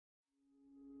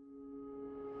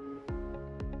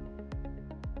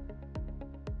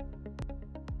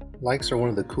Likes are one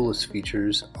of the coolest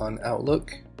features on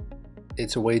Outlook.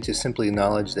 It's a way to simply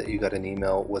acknowledge that you got an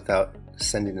email without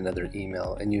sending another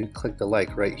email, and you click the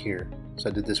like right here.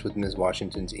 So I did this with Ms.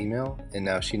 Washington's email, and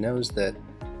now she knows that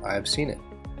I've seen it.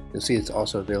 You'll see it's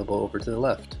also available over to the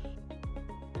left.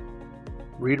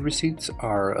 Read receipts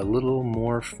are a little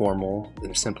more formal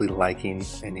than simply liking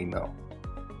an email.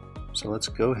 So let's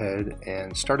go ahead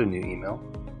and start a new email.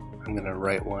 I'm going to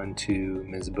write one to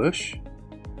Ms. Bush.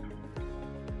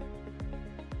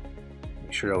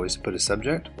 Make sure to always put a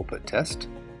subject. We'll put test.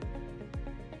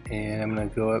 And I'm going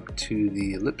to go up to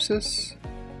the ellipsis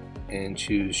and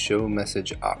choose show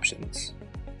message options.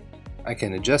 I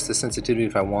can adjust the sensitivity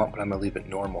if I want, but I'm going to leave it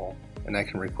normal. And I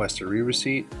can request a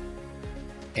re-receipt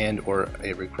and or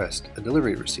request a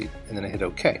delivery receipt. And then I hit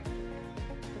OK.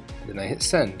 Then I hit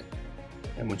send.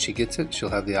 And when she gets it, she'll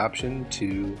have the option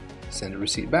to send a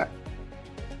receipt back.